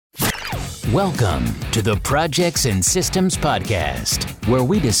Welcome to the Projects and Systems Podcast, where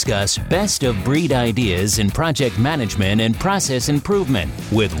we discuss best-of-breed ideas in project management and process improvement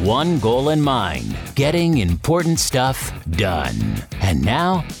with one goal in mind, getting important stuff done. And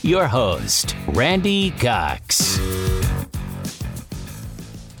now, your host, Randy Cox.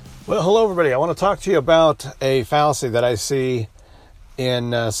 Well, hello, everybody. I want to talk to you about a fallacy that I see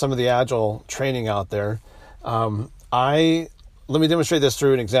in some of the Agile training out there. Let me demonstrate this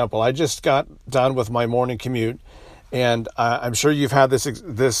through an example. I just got done with my morning commute, and I'm sure you've had this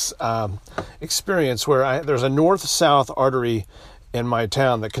experience where there's a north-south artery in my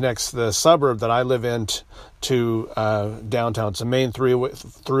town that connects the suburb that I live in to downtown. It's a main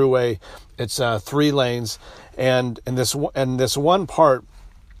throughway. It's 3 lanes, and in this one part,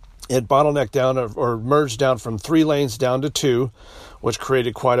 it bottlenecked down or merged down from 3 lanes down to 2, which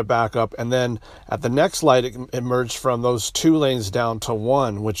created quite a backup. And then at the next light, it merged from those 2 lanes down to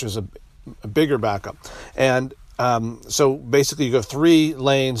 1, which is a bigger backup. And so basically you go 3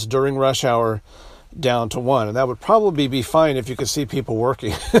 lanes during rush hour down to 1. And that would probably be fine if you could see people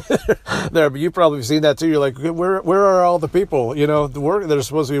working there. But you've probably seen that too. You're like, where are all the people, the work that are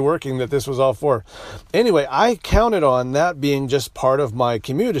supposed to be working that this was all for? Anyway, I counted on that being just part of my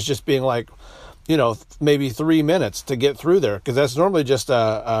commute, as just being like, maybe 3 minutes to get through there, because that's normally just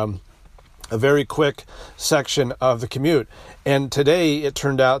a very quick section of the commute. And today it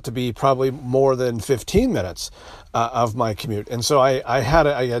turned out to be probably more than 15 minutes of my commute. And so I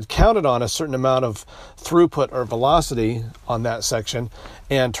had counted on a certain amount of throughput or velocity on that section,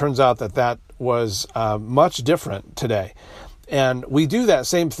 and turns out that was much different today. And we do that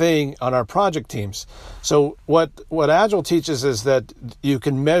same thing on our project teams. So what Agile teaches is that you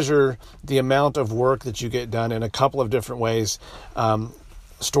can measure the amount of work that you get done in a couple of different ways.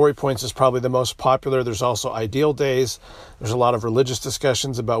 Story points is probably the most popular. There's also ideal days. There's a lot of religious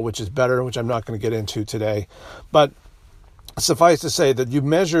discussions about which is better, which I'm not going to get into today. But suffice to say that you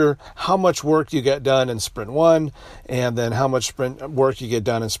measure how much work you get done in sprint 1, and then how much sprint work you get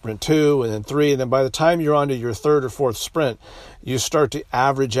done in sprint 2, and then 3. And then by the time you're on to your 3rd or 4th sprint, you start to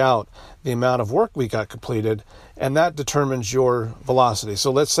average out the amount of work we got completed, and that determines your velocity. So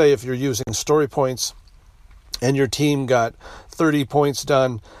let's say if you're using story points and your team got 30 points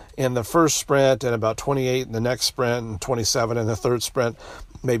done in the first sprint, and about 28 in the next sprint, and 27 in the 3rd sprint,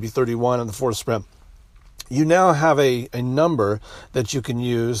 maybe 31 in the 4th sprint. You now have a number that you can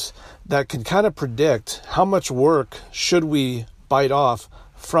use that can kind of predict how much work should we bite off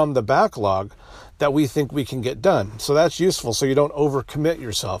from the backlog that we think we can get done. So that's useful, so you don't overcommit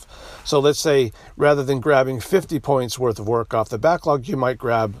yourself. So let's say rather than grabbing 50 points worth of work off the backlog, you might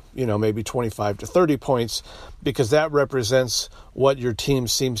grab, maybe 25 to 30 points, because that represents what your team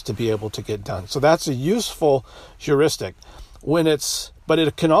seems to be able to get done. So that's a useful heuristic but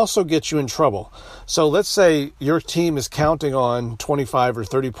it can also get you in trouble. So let's say your team is counting on 25 or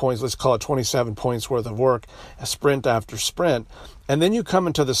 30 points, let's call it 27 points worth of work, sprint after sprint, and then you come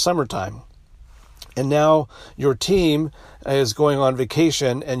into the summertime. And now your team is going on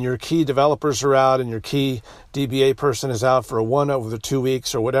vacation, and your key developers are out, and your key DBA person is out for 1 over the 2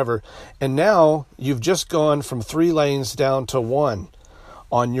 weeks or whatever. And now you've just gone from 3 lanes down to 1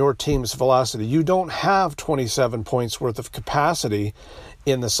 on your team's velocity. You don't have 27 points worth of capacity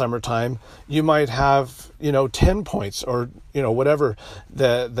in the summertime. You might have, 10 points or, whatever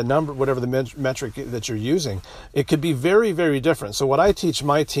the number, whatever the metric that you're using. It could be very, very different. So what I teach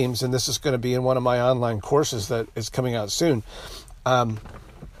my teams, and this is going to be in one of my online courses that is coming out soon,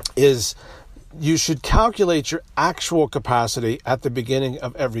 is you should calculate your actual capacity at the beginning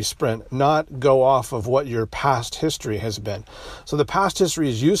of every sprint, not go off of what your past history has been. So the past history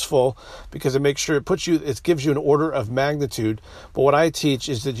is useful because it makes sure it gives you an order of magnitude. But what I teach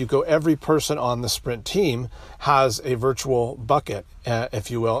is that every person on the sprint team has a virtual bucket, if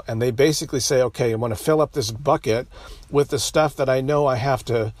you will, and they basically say, okay, I want to fill up this bucket with the stuff that I know I have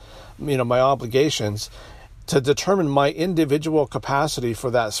to, my obligations, to determine my individual capacity for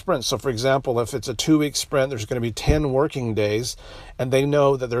that sprint. So for example, if it's a 2-week sprint, there's going to be 10 working days, and they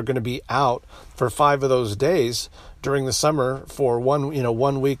know that they're going to be out for 5 of those days during the summer for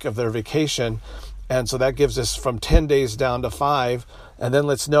 1 week of their vacation. And so that gives us from 10 days down to 5. And then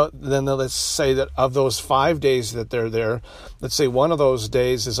let's say that of those 5 days that they're there, let's say one of those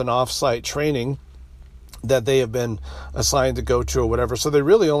days is an off-site training that they have been assigned to go to or whatever. So they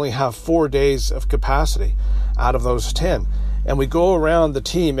really only have 4 days of capacity out of those 10. And we go around the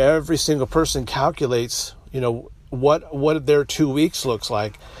team, every single person calculates, what their 2 weeks looks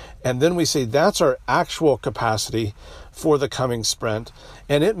like. And then we say that's our actual capacity for the coming sprint.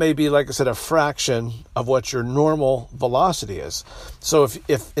 And it may be, like I said, a fraction of what your normal velocity is. So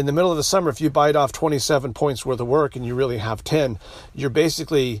if in the middle of the summer, if you bite off 27 points worth of work and you really have 10, you're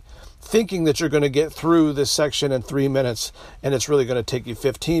basically thinking that you're going to get through this section in 3 minutes, and it's really going to take you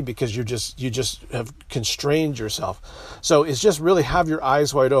 15 because you just have constrained yourself. So it's just really have your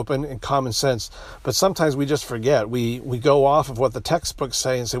eyes wide open and common sense. But sometimes we just forget. We go off of what the textbooks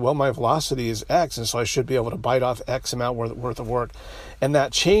say and say, well, my velocity is X, and so I should be able to bite off X amount worth of work. And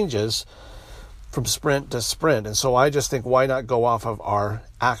that changes from sprint to sprint. And so I just think, why not go off of our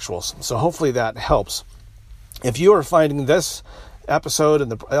actuals? So hopefully that helps. If you are finding this episode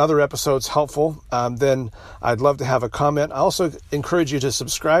and the other episodes helpful, then I'd love to have a comment. I also encourage you to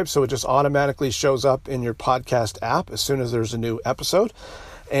subscribe so it just automatically shows up in your podcast app as soon as there's a new episode.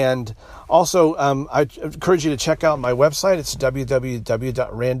 And also, I encourage you to check out my website. It's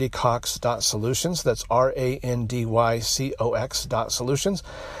www.randycox.solutions. That's RANDYCOX.solutions.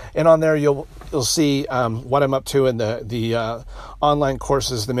 And on there, you'll see what I'm up to in the online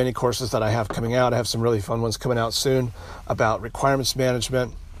courses, the mini courses that I have coming out. I have some really fun ones coming out soon about requirements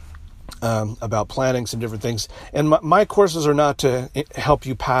management, about planning, some different things. And my courses are not to help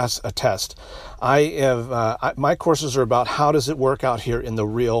you pass a test. My courses are about how does it work out here in the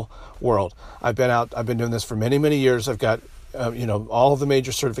real world. I've been doing this for many, many years. I've got all of the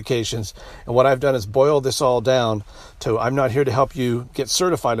major certifications, and what I've done is boil this all down to, I'm not here to help you get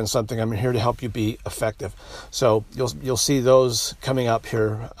certified in something. I'm here to help you be effective. So you'll see those coming up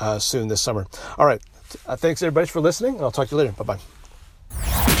here soon this summer. All right. Thanks everybody for listening. I'll talk to you later. Bye-bye.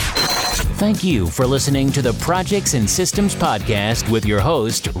 Thank you for listening to the Projects and Systems Podcast with your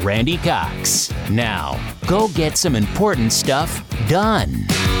host, Randy Cox. Now, go get some important stuff done.